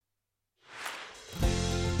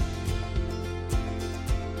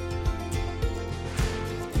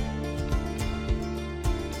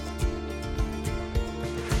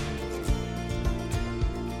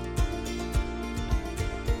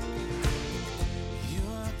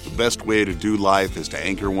best way to do life is to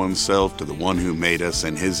anchor oneself to the one who made us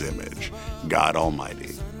in his image, God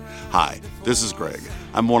Almighty. Hi, this is Greg.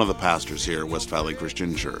 I'm one of the pastors here at West Valley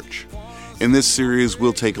Christian Church. In this series,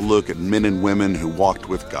 we'll take a look at men and women who walked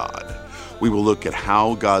with God. We will look at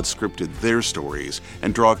how God scripted their stories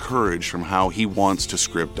and draw courage from how he wants to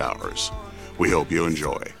script ours. We hope you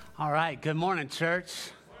enjoy. All right, good morning, church.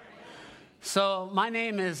 So my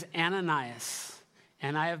name is Ananias,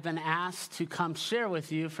 and I have been asked to come share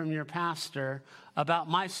with you from your pastor about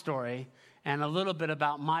my story and a little bit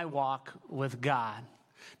about my walk with God.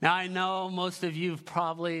 Now, I know most of you have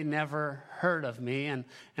probably never heard of me, and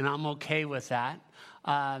I'm okay with that.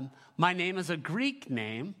 My name is a Greek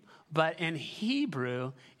name, but in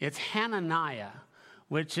Hebrew, it's Hananiah,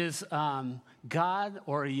 which is God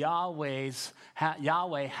or Yahweh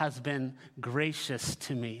has been gracious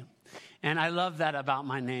to me. And I love that about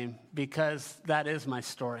my name because that is my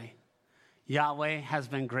story. Yahweh has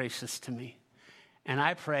been gracious to me. And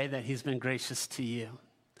I pray that he's been gracious to you.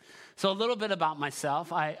 So a little bit about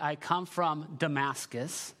myself. I come from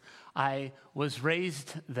Damascus. I was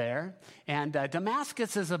raised there. And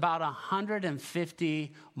Damascus is about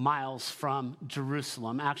 150 miles from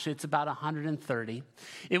Jerusalem. Actually, it's about 130.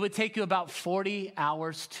 It would take you about 40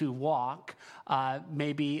 hours to walk,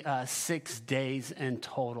 maybe 6 days in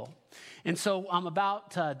total. And so I'm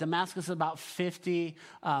Damascus is about 50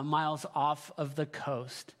 miles off of the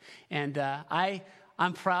coast. And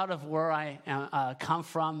I'm proud of where I come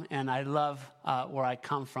from, and I love where I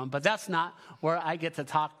come from. But that's not where I get to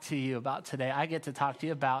talk to you about today. I get to talk to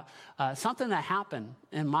you about something that happened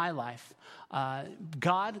in my life.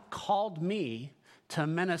 God called me to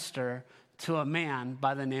minister to a man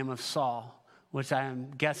by the name of Saul, which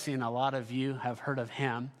I'm guessing a lot of you have heard of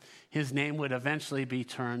him. His name would eventually be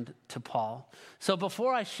turned to Paul. So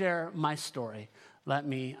before I share my story, let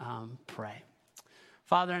me pray.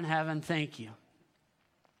 Father in heaven, thank you.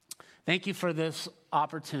 Thank you for this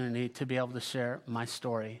opportunity to be able to share my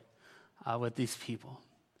story with these people.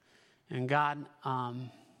 And God, I'm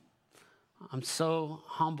so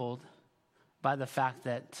humbled by the fact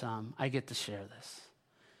that I get to share this.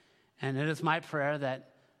 And it is my prayer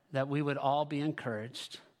that we would all be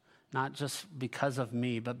encouraged, not just because of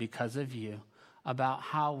me, but because of you, about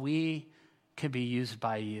how we could be used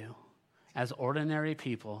by you as ordinary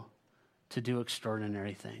people to do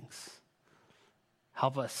extraordinary things.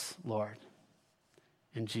 Help us, Lord.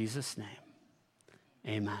 In Jesus' name,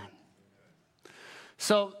 amen.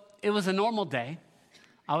 So it was a normal day.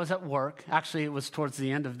 I was at work. Actually, it was towards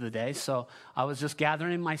the end of the day, so I was just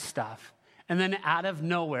gathering my stuff. And then out of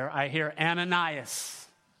nowhere, I hear Ananias.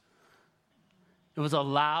 It was a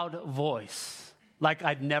loud voice, like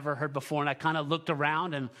I'd never heard before. And I kind of looked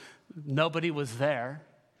around, and nobody was there.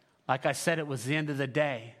 Like I said, it was the end of the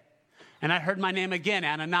day. And I heard my name again,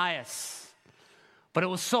 Ananias. But it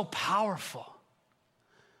was so powerful.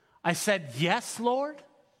 I said, "Yes, Lord,"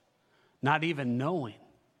 not even knowing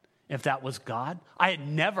if that was God. I had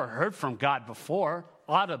never heard from God before,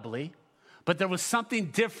 audibly, but there was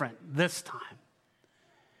something different this time. And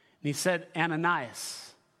he said,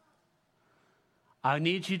 "Ananias, I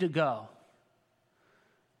need you to go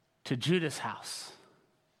to Judas' house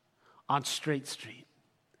on Straight Street.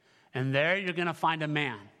 And there you're going to find a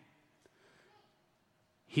man.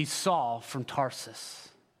 He's Saul from Tarsus."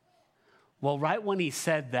 Well, right when he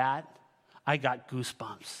said that, I got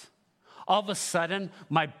goosebumps. All of a sudden,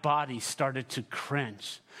 my body started to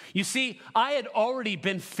cringe. You see, I had already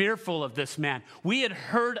been fearful of this man. We had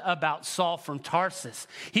heard about Saul from Tarsus.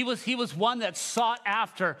 He was one that sought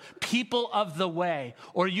after people of the way,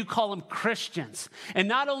 or you call them Christians. And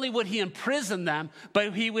not only would he imprison them,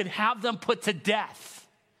 but he would have them put to death.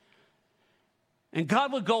 And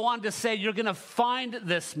God would go on to say, "You're going to find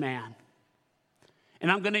this man,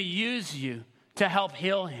 and I'm going to use you to help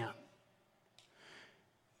heal him."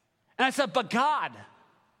 And I said, "But God,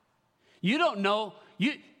 you don't know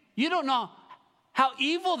how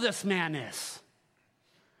evil this man is."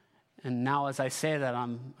 And now as I say that,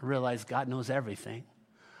 I realize God knows everything.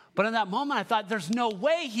 But in that moment, I thought, there's no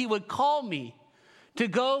way he would call me to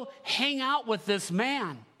go hang out with this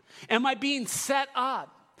man. Am I being set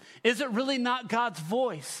up? Is it really not God's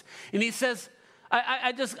voice? And he says,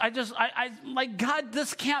 like, "God,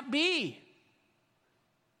 this can't be."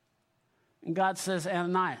 And God says,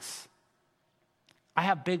 "Ananias, I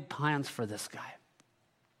have big plans for this guy.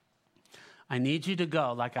 I need you to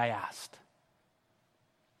go like I asked."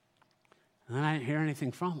 And then I didn't hear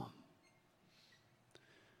anything from him.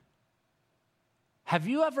 Have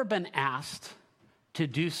you ever been asked to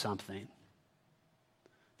do something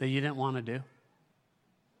that you didn't want to do?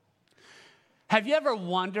 Have you ever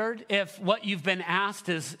wondered if what you've been asked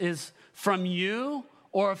is from you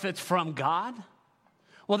or if it's from God?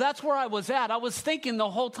 Well, that's where I was at. I was thinking the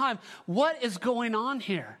whole time, what is going on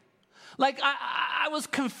here? Like, I was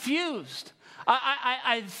confused.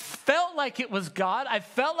 I felt like it was God. I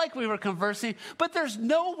felt like we were conversing, but there's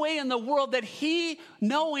no way in the world that he,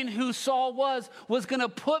 knowing who Saul was going to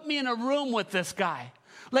put me in a room with this guy.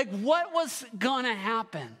 Like, what was going to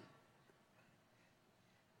happen?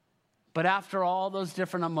 But after all those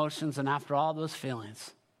different emotions and after all those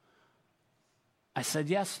feelings, I said,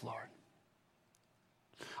 yes, Lord.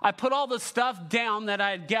 I put all the stuff down that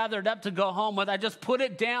I had gathered up to go home with. I just put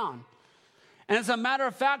it down. And as a matter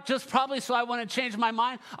of fact, just probably so I wouldn't change my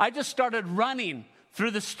mind, I just started running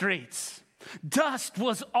through the streets. Dust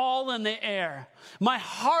was all in the air. My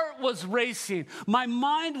heart was racing. My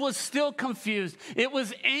mind was still confused. It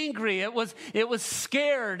was angry. It was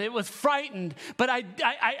scared. It was frightened. But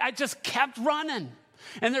I just kept running.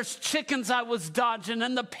 And there's chickens I was dodging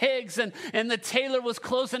and the pigs and the tailor was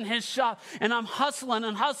closing his shop. And I'm hustling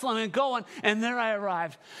and going. And there I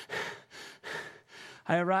arrived.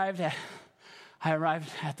 I arrived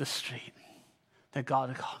at the street that God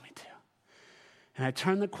had called me to. And I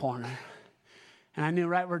turned the corner, and I knew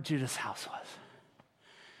right where Judah's house was.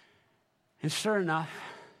 And sure enough,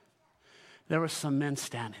 there were some men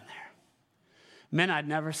standing there. Men I'd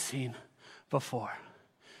never seen before.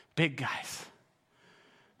 Big guys.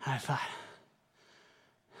 And I thought,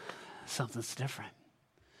 something's different.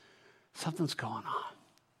 Something's going on.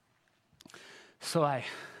 So I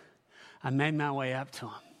made my way up to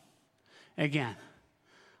him. Again,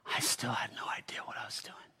 I still had no idea what I was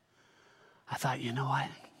doing. I thought, you know what?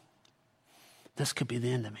 This could be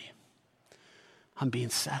the end of me. I'm being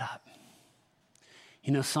set up.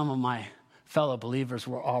 You know, some of my fellow believers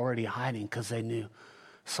were already hiding because they knew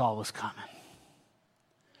Saul was coming.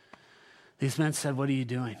 These men said, what are you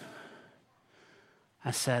doing?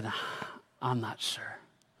 I said, I'm not sure.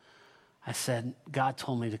 I said, God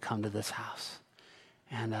told me to come to this house.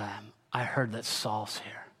 And I heard that Saul's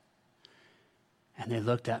here. And they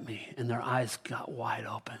looked at me, and their eyes got wide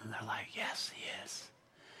open, and they're like, yes, he is.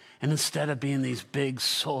 And instead of being these big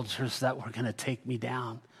soldiers that were going to take me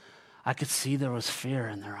down, I could see there was fear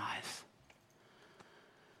in their eyes.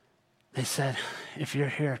 They said, if you're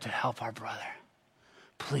here to help our brother,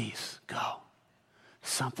 please go.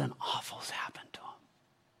 Something awful's happened to him.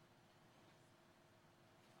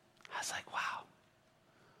 I was like, wow,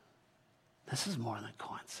 this is more than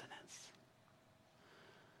coincidence.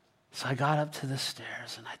 So I got up to the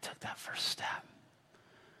stairs and I took that first step.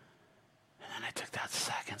 And then I took that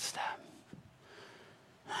second step.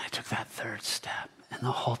 And I took that third step. And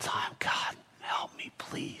the whole time, God, help me,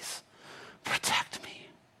 please. Protect me.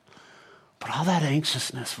 But all that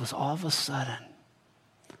anxiousness was all of a sudden,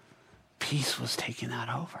 peace was taking that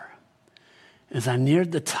over. As I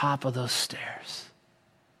neared the top of those stairs,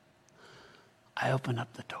 I opened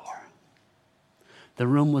up the door. The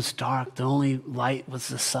room was dark. The only light was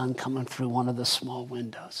the sun coming through one of the small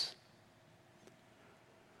windows.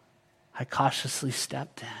 I cautiously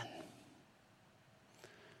stepped in.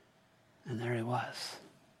 And there he was.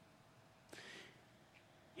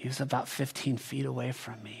 He was about 15 feet away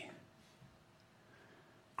from me,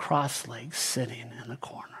 cross-legged, sitting in the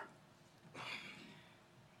corner.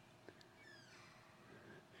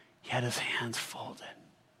 He had his hands folded.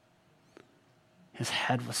 His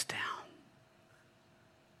head was down.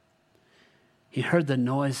 He heard the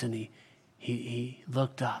noise and he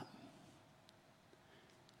looked up.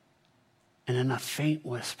 And in a faint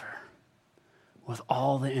whisper, with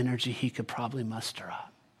all the energy he could probably muster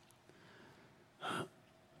up,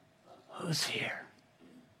 who's here?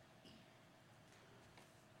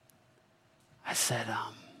 I said,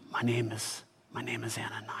 my name is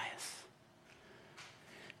Ananias.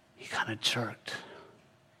 He kind of jerked.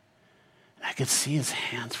 And I could see his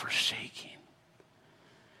hands were shaking.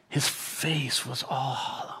 His face was all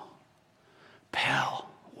hollow, pale,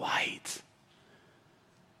 white.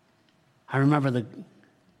 I remember the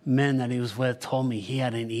men that he was with told me he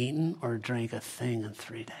hadn't eaten or drank a thing in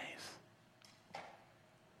 3 days.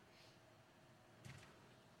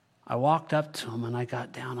 I walked up to him and I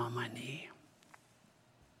got down on my knee.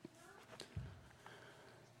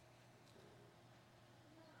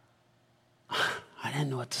 I didn't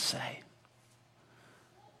know what to say.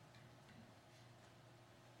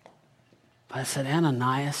 But I said,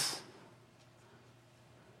 Ananias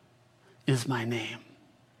is my name.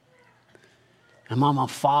 And I'm a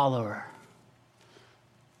follower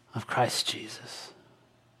of Christ Jesus.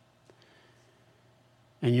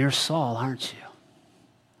 And you're Saul, aren't you?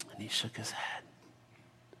 And he shook his head.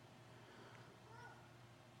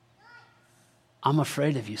 I'm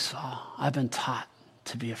afraid of you, Saul. I've been taught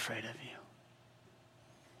to be afraid of you.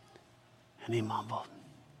 And he mumbled.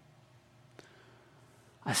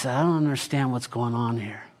 I said, I don't understand what's going on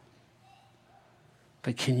here.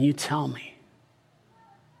 But can you tell me?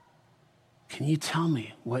 Can you tell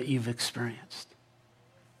me what you've experienced?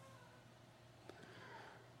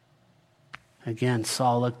 Again,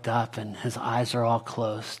 Saul looked up and his eyes are all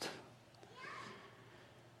closed.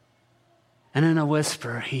 And in a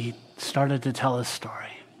whisper, he started to tell his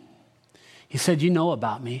story. He said, you know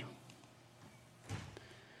about me.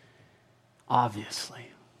 Obviously.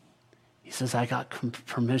 He says, I got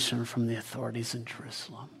permission from the authorities in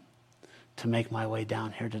Jerusalem to make my way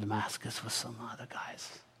down here to Damascus with some other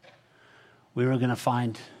guys. We were going to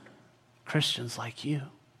find Christians like you.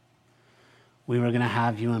 We were going to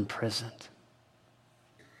have you imprisoned.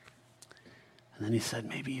 And then he said,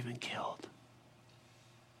 maybe even killed.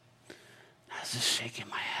 I was just shaking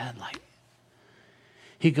my head like,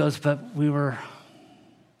 he goes, but we were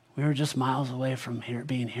just miles away from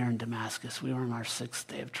being here in Damascus. We were on our 6th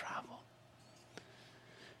day of travel.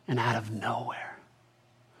 And out of nowhere,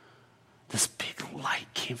 this big light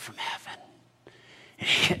came from heaven. It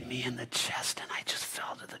hit me in the chest and I just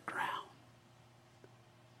fell to the ground.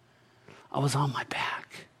 I was on my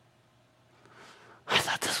back. I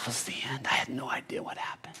thought this was the end. I had no idea what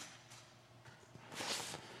happened.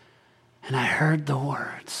 And I heard the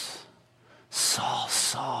words, Saul,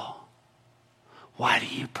 Saul, why do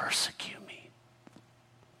you persecute me?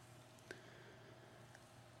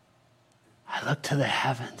 I looked to the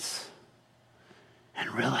heavens and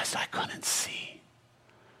realized I couldn't see.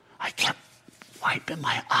 I kept wiping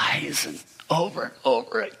my eyes and over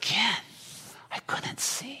again. I couldn't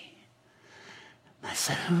see. And I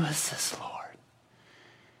said, who is this, Lord?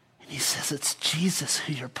 And he says, it's Jesus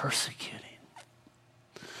who you're persecuting.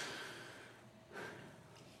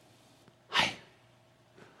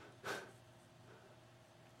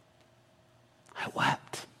 I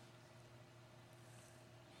wept.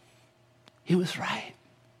 He was right.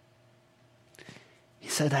 He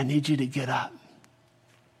said, I need you to get up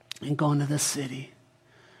and go into the city.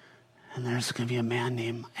 And there's going to be a man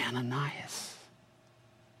named Ananias.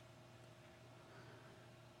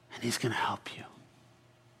 And he's going to help you.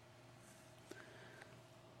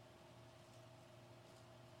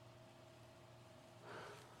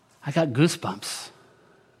 I got goosebumps.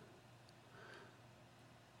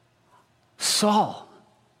 Saul,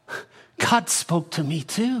 God spoke to me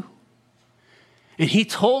too. And he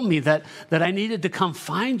told me that I needed to come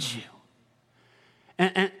find you.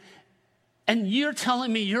 And you're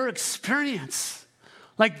telling me your experience,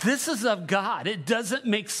 like this is of God. It doesn't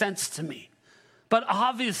make sense to me. But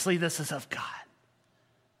obviously this is of God.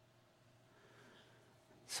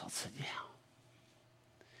 Saul said, yeah.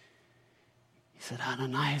 He said,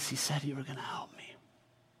 Ananias, he said you were going to help me.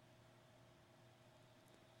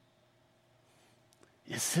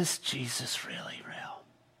 Is this Jesus really real?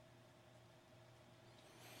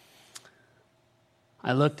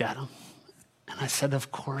 I looked at him and I said,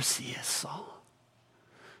 of course he is, Saul.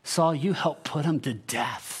 Saul, you helped put him to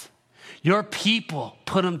death. Your people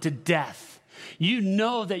put him to death. You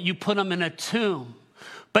know that you put him in a tomb,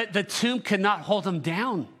 but the tomb could not hold him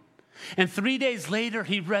down. And 3 days later,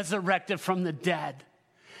 he resurrected from the dead.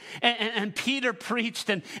 And Peter preached,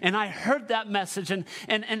 and I heard that message, and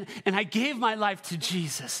I gave my life to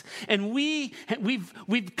Jesus. And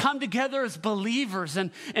we've come together as believers,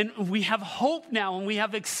 and we have hope now, and we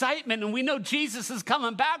have excitement, and we know Jesus is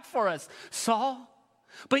coming back for us. Saul,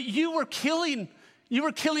 but you were killing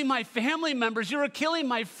my family members. You were killing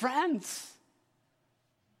my friends.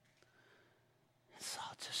 And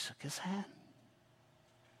Saul just shook his head.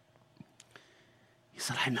 He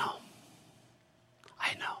said, I know.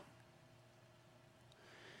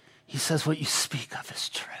 He says, what you speak of is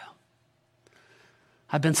true.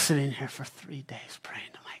 I've been sitting here for 3 days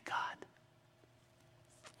praying to my God.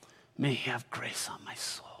 May he have grace on my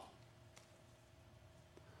soul.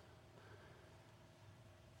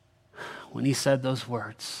 When he said those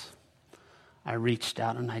words, I reached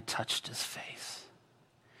out and I touched his face.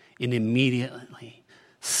 And immediately,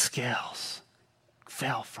 scales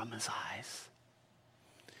fell from his eyes.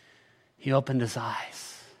 He opened his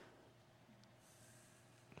eyes.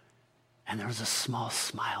 And there was a small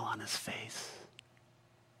smile on his face.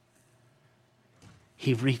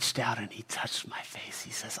 He reached out and he touched my face.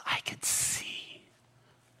 He says, I could see.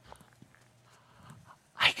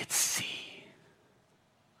 I could see.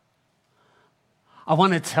 I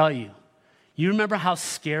want to tell you, you remember how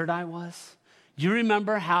scared I was? You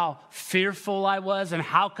remember how fearful I was and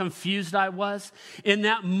how confused I was? In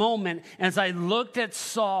that moment, as I looked at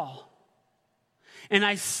Saul, and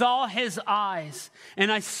I saw his eyes,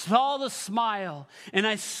 and I saw the smile, and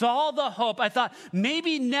I saw the hope. I thought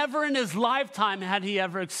maybe never in his lifetime had he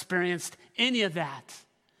ever experienced any of that.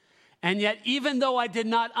 And yet, even though I did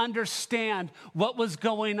not understand what was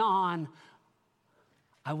going on,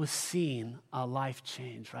 I was seeing a life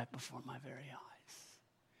change right before my very eyes.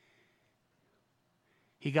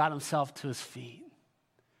 He got himself to his feet,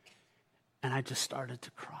 and I just started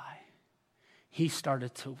to cry. He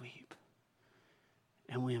started to weep,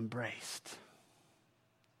 and we embraced.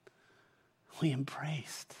 We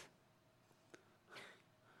embraced.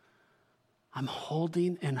 I'm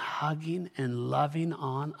holding and hugging and loving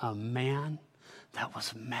on a man that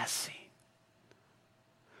was messy,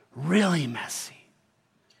 really messy.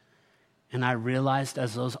 And I realized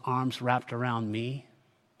as those arms wrapped around me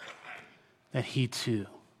that he too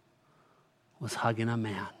was hugging a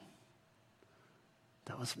man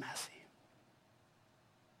that was messy.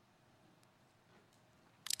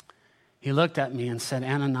 He looked at me and said,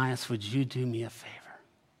 "Ananias, would you do me a favor?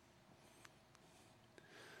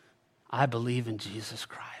 I believe in Jesus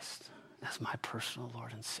Christ as my personal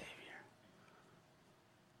Lord and Savior."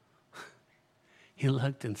 He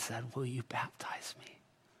looked and said, "Will you baptize me?"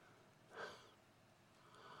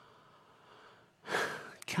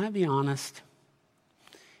 Can I be honest?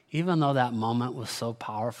 Even though that moment was so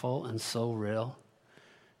powerful and so real,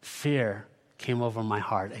 fear came over my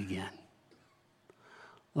heart again.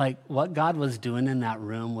 Like what God was doing in that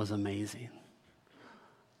room was amazing.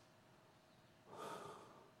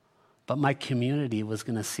 But my community was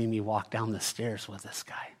going to see me walk down the stairs with this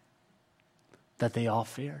guy that they all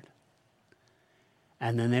feared.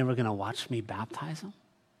 And then they were going to watch me baptize him.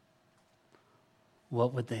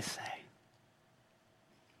 What would they say?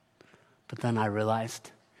 But then I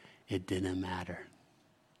realized it didn't matter.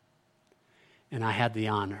 And I had the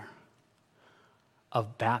honor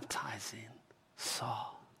of baptizing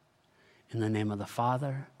Saul in the name of the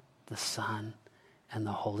Father, the Son, and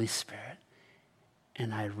the Holy Spirit.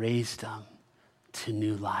 And I raised them to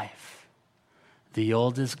new life. The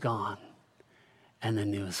old is gone, and the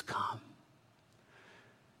new has come.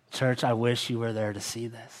 Church, I wish you were there to see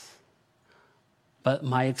this. But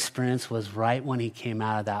my experience was right when he came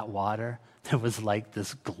out of that water, there was like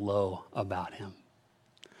this glow about him.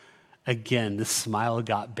 Again, the smile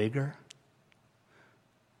got bigger.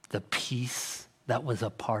 The peace that was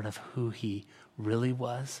a part of who he really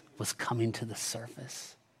was coming to the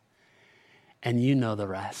surface. And you know the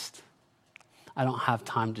rest. I don't have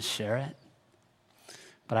time to share it,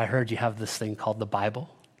 but I heard you have this thing called the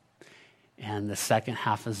Bible, and the second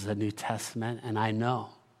half is the New Testament, and I know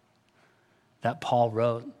that Paul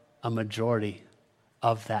wrote a majority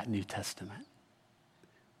of that New Testament.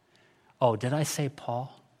 Oh, did I say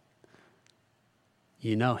Paul?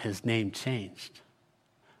 You know his name changed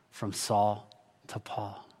from Saul to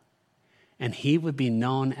Paul, and he would be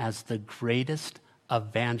known as the greatest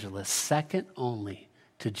evangelist, second only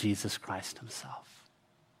to Jesus Christ himself.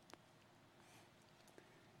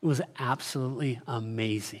 It was absolutely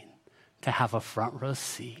amazing to have a front row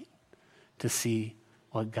seat to see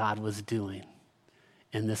what God was doing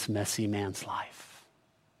in this messy man's life.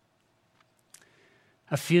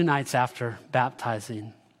 A few nights after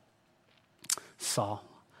baptizing Saul,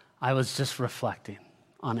 I was just reflecting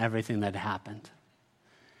on everything that happened.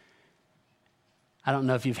 I don't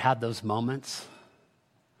know if you've had those moments,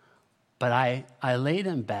 but I laid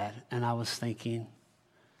in bed and I was thinking,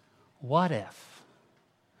 what if,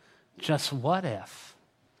 just what if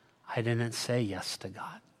I didn't say yes to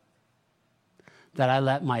God? That I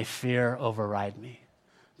let my fear override me,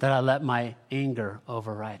 that I let my anger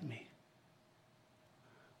override me.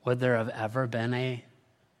 Would there have ever been a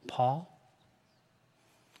Paul?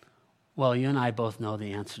 Well, you and I both know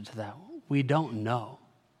the answer to that. We don't know,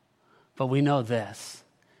 but we know this.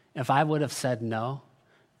 If I would have said no,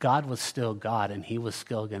 God was still God, and he was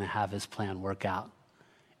still going to have his plan work out.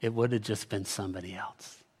 It would have just been somebody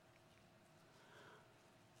else.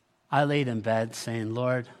 I laid in bed saying,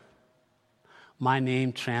 Lord, my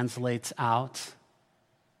name translates out,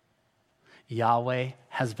 Yahweh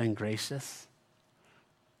has been gracious.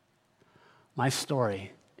 My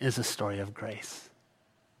story is a story of grace.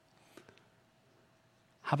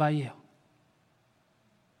 How about you?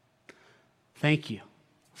 Thank you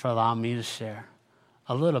for allowing me to share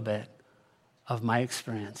a little bit of my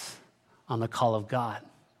experience on the call of God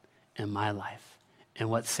in my life and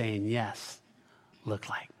what saying yes looked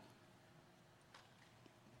like.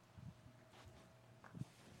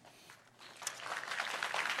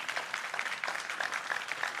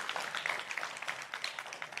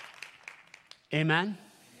 Amen?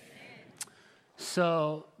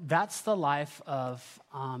 So that's the life of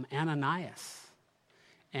Ananias.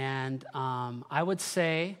 And I would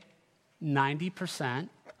say 90%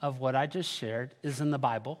 of what I just shared is in the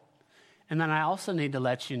Bible. And then I also need to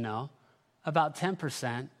let you know about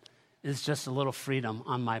 10% is just a little freedom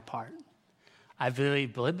on my part. I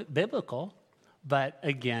believe biblical, but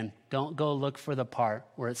again, don't go look for the part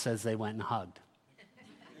where it says they went and hugged.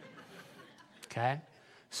 Okay?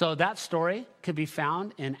 So that story could be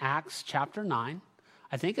found in Acts chapter 9.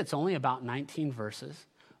 I think it's only about 19 verses.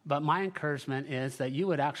 But my encouragement is that you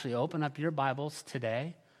would actually open up your Bibles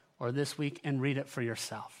today or this week and read it for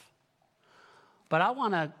yourself. But I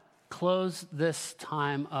want to close this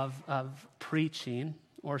time of preaching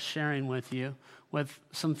or sharing with you with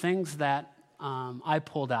some things that I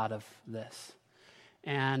pulled out of this.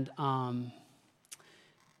 And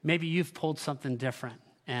maybe you've pulled something different,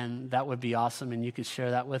 and that would be awesome, and you could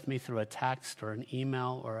share that with me through a text or an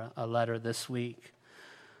email or a letter this week.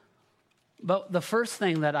 But the first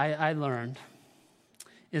thing that I learned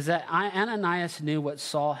is that Ananias knew what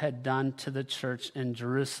Saul had done to the church in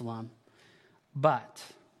Jerusalem, but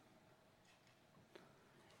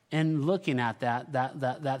in looking at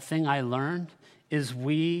that thing I learned is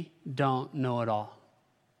we don't know it all.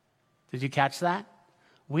 Did you catch that?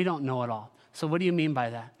 We don't know it all. So what do you mean by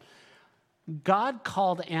that? God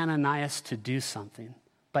called Ananias to do something,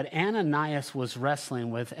 but Ananias was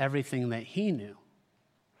wrestling with everything that he knew.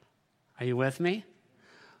 Are you with me?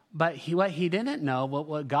 But what he didn't know,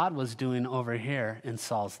 what God was doing over here in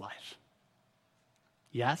Saul's life.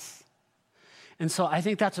 Yes? And so I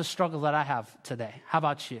think that's a struggle that I have today. How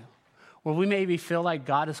about you? Where we maybe feel like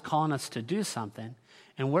God is calling us to do something,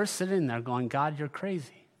 and we're sitting there going, God, you're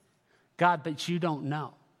crazy. God, but you don't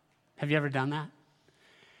know. Have you ever done that?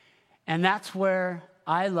 And that's where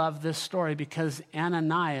I love this story, because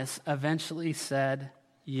Ananias eventually said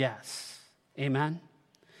yes. Amen?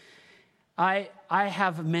 I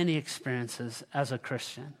have many experiences as a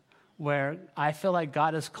Christian where I feel like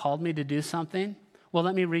God has called me to do something. Well,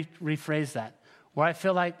 let me rephrase that. Where I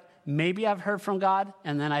feel like maybe I've heard from God,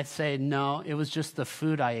 and then I say, no, it was just the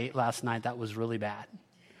food I ate last night that was really bad,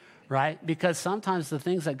 right? Because sometimes the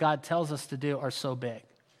things that God tells us to do are so big,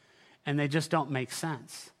 and they just don't make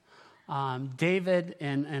sense. David,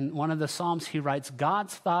 in one of the Psalms, he writes,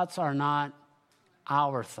 God's thoughts are not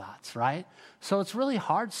our thoughts, right? So it's really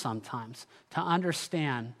hard sometimes to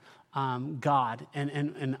understand God,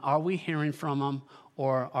 and are we hearing from him,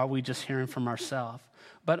 or are we just hearing from ourselves?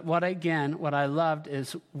 But what I loved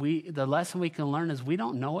is the lesson we can learn is we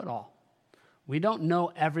don't know it all. We don't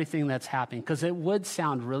know everything that's happening, because it would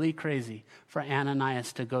sound really crazy for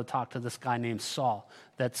Ananias to go talk to this guy named Saul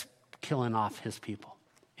that's killing off his people.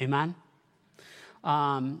 Amen?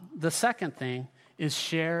 The second thing is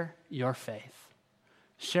share your faith.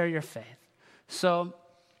 Share your faith. So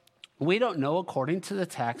we don't know, according to the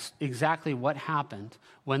text, exactly what happened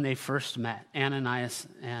when they first met, Ananias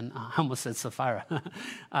and, I almost said Sapphira,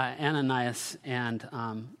 Ananias and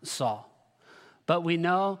Saul. But we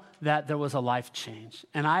know that there was a life change.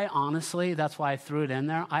 And I honestly, that's why I threw it in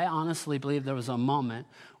there, I honestly believe there was a moment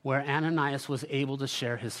where Ananias was able to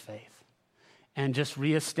share his faith and just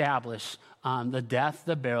reestablish the death,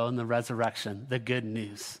 the burial, and the resurrection, the good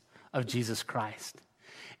news of Jesus Christ.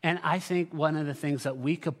 And I think one of the things that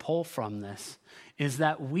we could pull from this is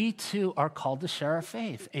that we too are called to share our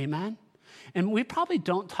faith. Amen? And we probably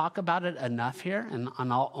don't talk about it enough here, and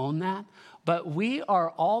I'll own that. But we are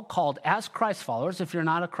all called as Christ followers. If you're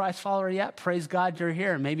not a Christ follower yet, praise God you're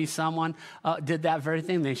here. Maybe someone did that very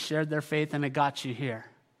thing. They shared their faith and it got you here.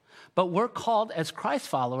 But we're called as Christ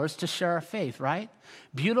followers to share our faith, right?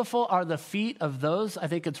 Beautiful are the feet of those, I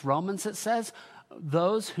think it's Romans it says,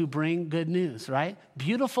 those who bring good news, right?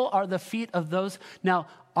 Beautiful are the feet of those. Now,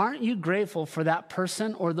 aren't you grateful for that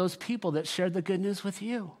person or those people that shared the good news with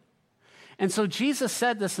you? And so Jesus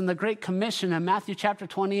said this in the Great Commission in Matthew chapter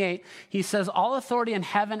 28. He says, all authority in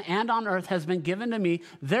heaven and on earth has been given to me.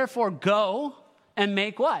 Therefore, go and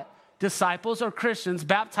make what? Disciples or Christians,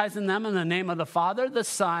 baptizing them in the name of the Father, the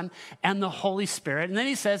Son, and the Holy Spirit. And then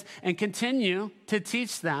he says, and continue to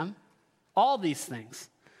teach them all these things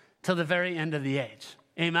till the very end of the age.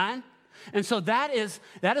 Amen? And so that is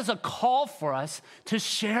a call for us to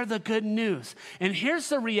share the good news. And here's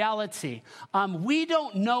the reality. We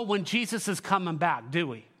don't know when Jesus is coming back, do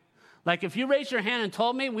we? Like if you raised your hand and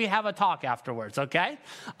told me, we have a talk afterwards, okay?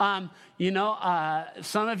 Some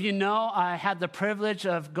of you know I had the privilege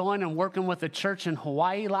of going and working with a church in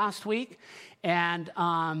Hawaii last week. And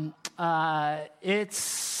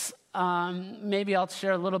it's... maybe I'll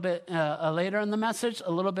share a little bit later in the message,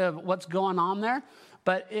 a little bit of what's going on there.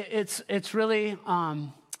 But it's really,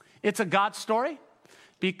 it's a God story.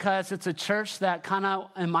 because it's a church that kind of,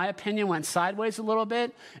 in my opinion, went sideways a little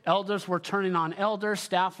bit. Elders were turning on elders,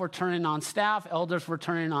 staff were turning on staff, elders were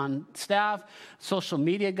turning on staff. Social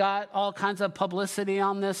media got all kinds of publicity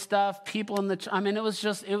on this stuff. People in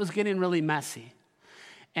the, it was getting really messy.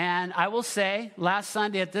 And I will say, last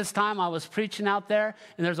Sunday at this time, I was preaching out there,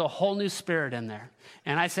 and there's a whole new spirit in there.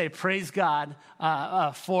 And I say, praise God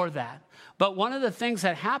for that. But one of the things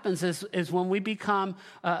that happens is when we become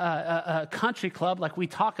a country club, like we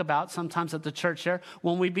talk about sometimes at the church here,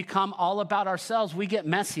 when we become all about ourselves, we get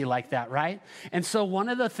messy like that, right? And so one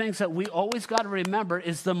of the things that we always got to remember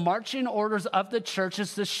is the marching orders of the church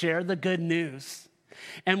is to share the good news.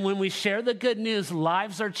 And when we share the good news,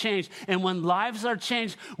 lives are changed. And when lives are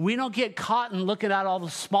changed, we don't get caught in looking at all the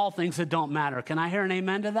small things that don't matter. Can I hear an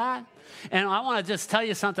amen to that? And I want to just tell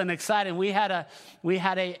you something exciting. We had a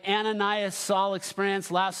Ananias Saul experience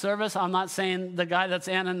last service. I'm not saying the guy that's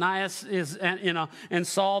Ananias is, and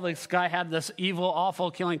Saul, this guy had this evil, awful,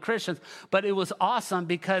 killing Christians. But it was awesome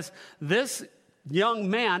because this young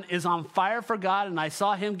man is on fire for God, and I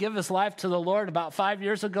saw him give his life to the Lord about 5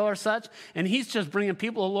 years ago or such, and he's just bringing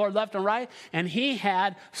people to the Lord left and right, and he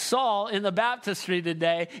had Saul in the baptistry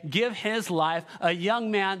today give his life, a young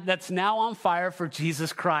man that's now on fire for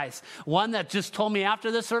Jesus Christ. One that just told me after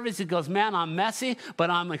the service, he goes, man, I'm messy, but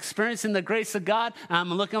I'm experiencing the grace of God, and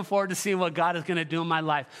I'm looking forward to seeing what God is going to do in my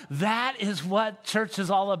life. That is what church is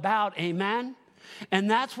all about, amen?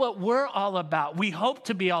 And that's what we're all about. We hope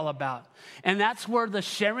to be all about. And that's where the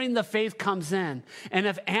sharing the faith comes in. And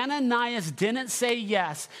if Ananias didn't say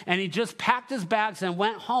yes, and he just packed his bags and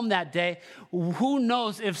went home that day, who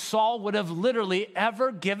knows if Saul would have literally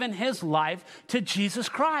ever given his life to Jesus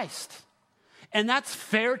Christ. And that's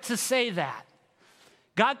fair to say that.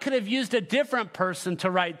 God could have used a different person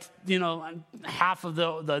to write, half of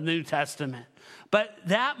the New Testament. But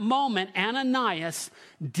that moment, Ananias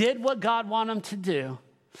did what God wanted him to do,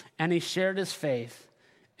 and he shared his faith,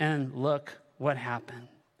 and look what happened.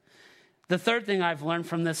 The third thing I've learned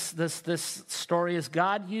from this story is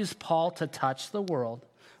God used Paul to touch the world,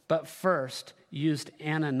 but first used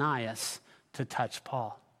Ananias to touch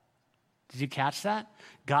Paul. Did you catch that?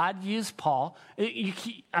 God used Paul. You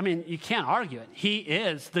can't argue it. He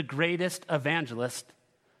is the greatest evangelist,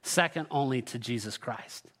 second only to Jesus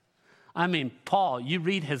Christ. Paul, you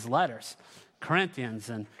read his letters, Corinthians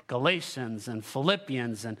and Galatians and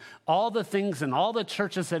Philippians and all the things and all the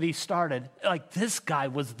churches that he started, like this guy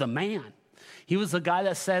was the man. He was the guy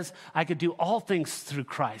that says, I could do all things through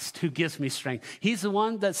Christ who gives me strength. He's the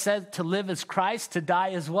one that said to live as Christ, to die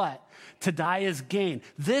is what? To die is gain.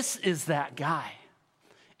 This is that guy.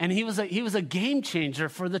 And he was a game changer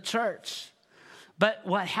for the church. But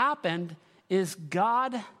what happened is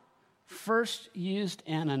God first used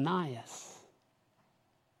Ananias.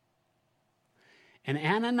 And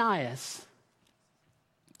Ananias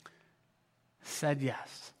said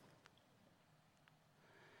yes.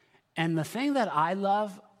 And the thing that I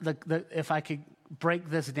love, if I could break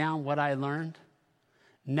this down, what I learned,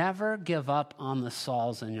 never give up on the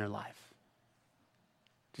Sauls in your life.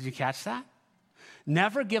 Did you catch that?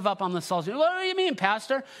 Never give up on the Sauls. What do you mean,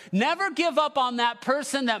 Pastor? Never give up on that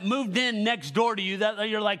person that moved in next door to you that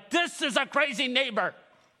you're like, this is a crazy neighbor,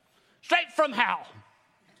 straight from hell.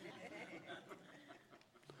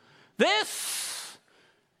 This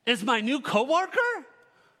is my new coworker?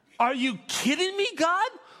 Are you kidding me, God?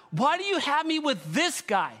 Why do you have me with this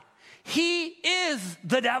guy? He is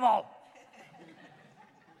the devil.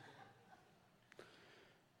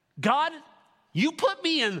 God, you put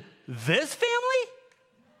me in this family?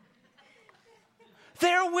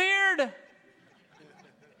 They're weird.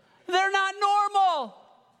 They're not normal.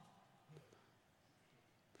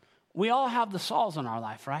 We all have the Sauls in our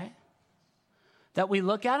life, right? That we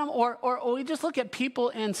look at them, or we just look at people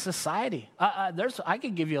in society. I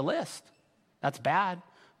could give you a list. That's bad.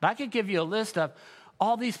 But I could give you a list of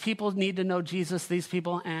all these people need to know Jesus, these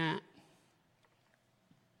people,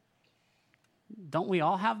 Don't we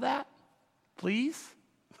all have that? Please?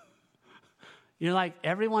 You're like,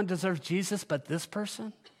 everyone deserves Jesus, but this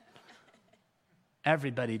person?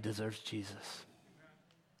 Everybody deserves Jesus.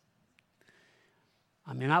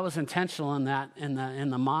 I was intentional in that, in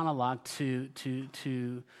the monologue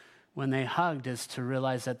to when they hugged, is to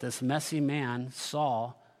realize that this messy man,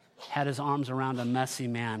 Saul, had his arms around a messy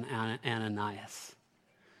man, Ananias.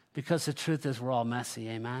 Because the truth is we're all messy,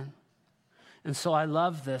 amen? And so I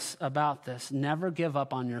love this about this. Never give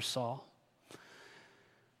up on your Saul.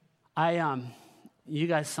 You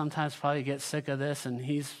guys sometimes probably get sick of this, and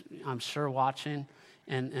he's, I'm sure, watching.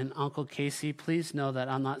 And Uncle Casey, please know that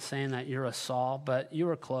I'm not saying that you're a Saul, but you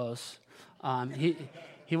were close.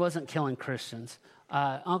 He wasn't killing Christians.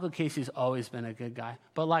 Uncle Casey's always been a good guy.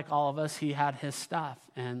 But like all of us, he had his stuff,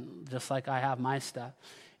 and just like I have my stuff.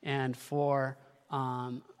 And for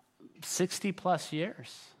 60 plus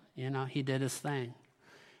years, he did his thing.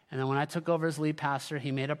 And then when I took over as lead pastor,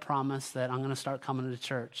 he made a promise that I'm going to start coming to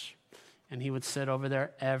church. And he would sit over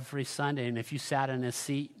there every Sunday. And if you sat in his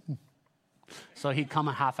seat, so he'd come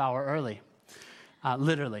a half hour early,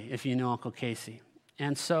 literally, if you knew Uncle Casey.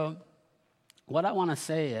 And so what I want to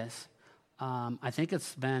say is, I think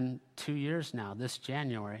it's been 2 years now, this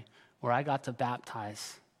January, where I got to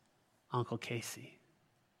baptize Uncle Casey.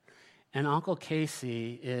 And Uncle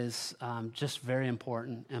Casey is just very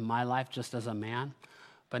important in my life just as a man.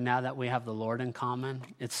 But now that we have the Lord in common,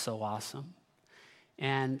 it's so awesome.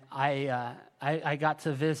 And I got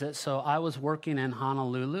to visit. So I was working in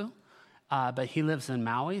Honolulu, but he lives in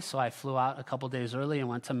Maui. So I flew out a couple days early and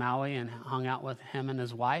went to Maui and hung out with him and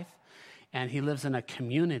his wife. And he lives in a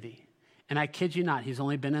community. And I kid you not, he's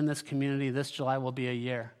only been in this community. This July will be a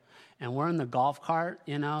year. And we're in the golf cart,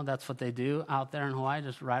 that's what they do out there in Hawaii,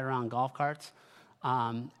 just ride around golf carts.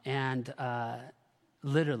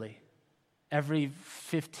 Literally, every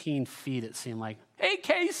 15 feet it seemed like, hey,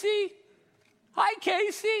 Casey, hi,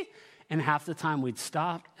 Casey. And half the time we'd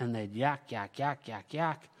stop and they'd yak, yak, yak, yak,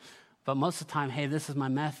 yak. But most of the time, hey, this is my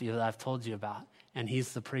nephew that I've told you about, and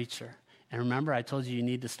he's the preacher. And remember, I told you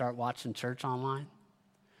need to start watching church online?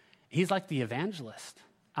 He's like the evangelist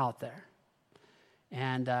out there.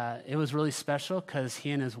 And it was really special because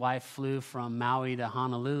he and his wife flew from Maui to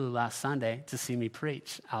Honolulu last Sunday to see me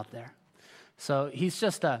preach out there. So he's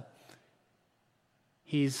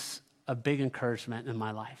a big encouragement in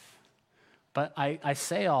my life. But I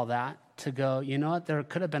say all that to go, you know what, there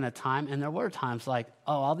could have been a time, and there were times like,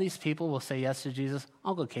 all these people will say yes to Jesus.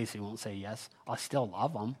 Uncle Casey won't say yes. I still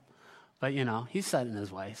love him. But, he's set in his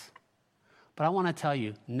ways. But I want to tell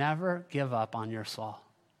you, never give up on your soul.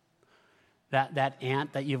 That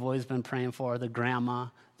aunt that you've always been praying for, the grandma,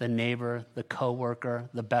 the neighbor, the coworker,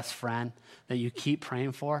 the best friend that you keep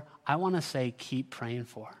praying for, I want to say keep praying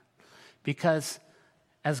for. Because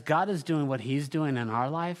as God is doing what he's doing in our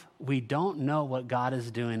life, we don't know what God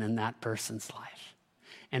is doing in that person's life.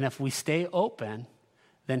 And if we stay open,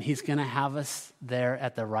 then he's going to have us there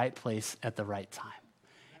at the right place at the right time.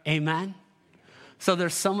 Amen? So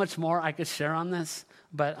there's so much more I could share on this,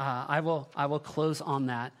 but I will close on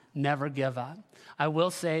that. Never give up. I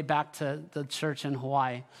will say back to the church in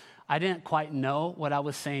Hawaii, I didn't quite know what I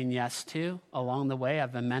was saying yes to along the way.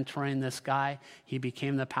 I've been mentoring this guy. He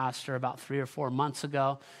became the pastor about 3 or 4 months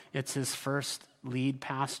ago. It's his first lead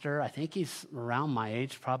pastor. I think he's around my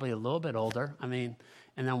age, probably a little bit older. And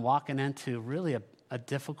then walking into really a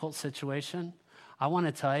difficult situation. I want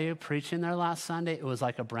to tell you, preaching there last Sunday, it was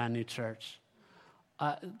like a brand new church.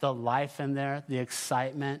 The life in there, the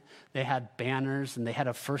excitement. They had banners, and they had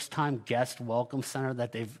a first-time guest welcome center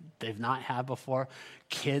that they've not had before.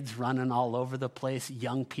 Kids running all over the place,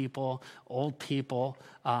 young people, old people.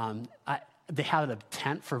 They had a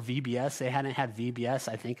tent for VBS. They hadn't had VBS,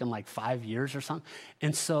 I think, in like 5 years or something.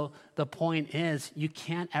 And so the point is, you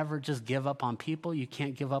can't ever just give up on people. You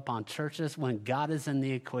can't give up on churches. When God is in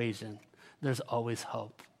the equation, there's always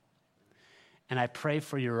hope. And I pray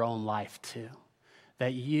for your own life too,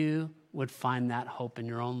 that you would find that hope in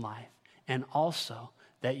your own life. And also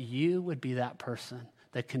that you would be that person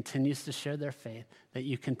that continues to share their faith, that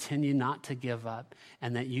you continue not to give up,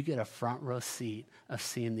 and that you get a front row seat of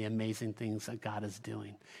seeing the amazing things that God is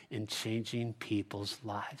doing in changing people's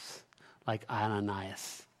lives, like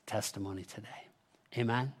Ananias' testimony today.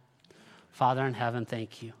 Amen? Father in heaven,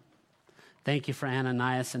 thank you. Thank you for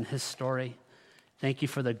Ananias and his story. Thank you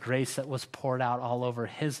for the grace that was poured out all over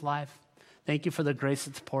his life. Thank you for the grace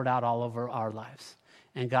that's poured out all over our lives.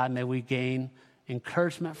 And God, may we gain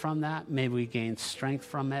encouragement from that. May we gain strength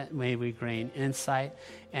from it. May we gain insight.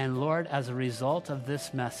 And Lord, as a result of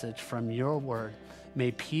this message from your word, may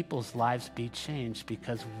people's lives be changed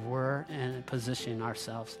because we're positioning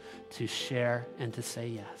ourselves to share and to say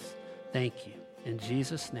yes. Thank you. In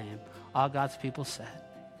Jesus' name, all God's people said.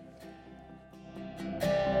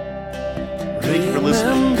 Thank you for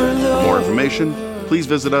listening. For more information, please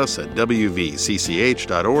visit us at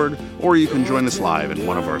wvcch.org, or you can join us live in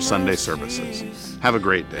one of our Sunday services. Have a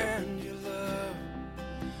great day.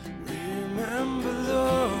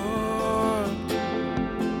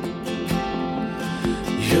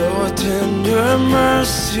 Your tender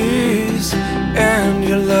mercies and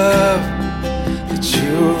your love that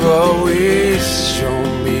you've always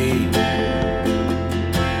shown me.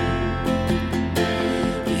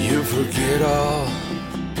 You forget all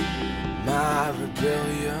my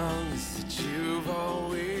rebellion.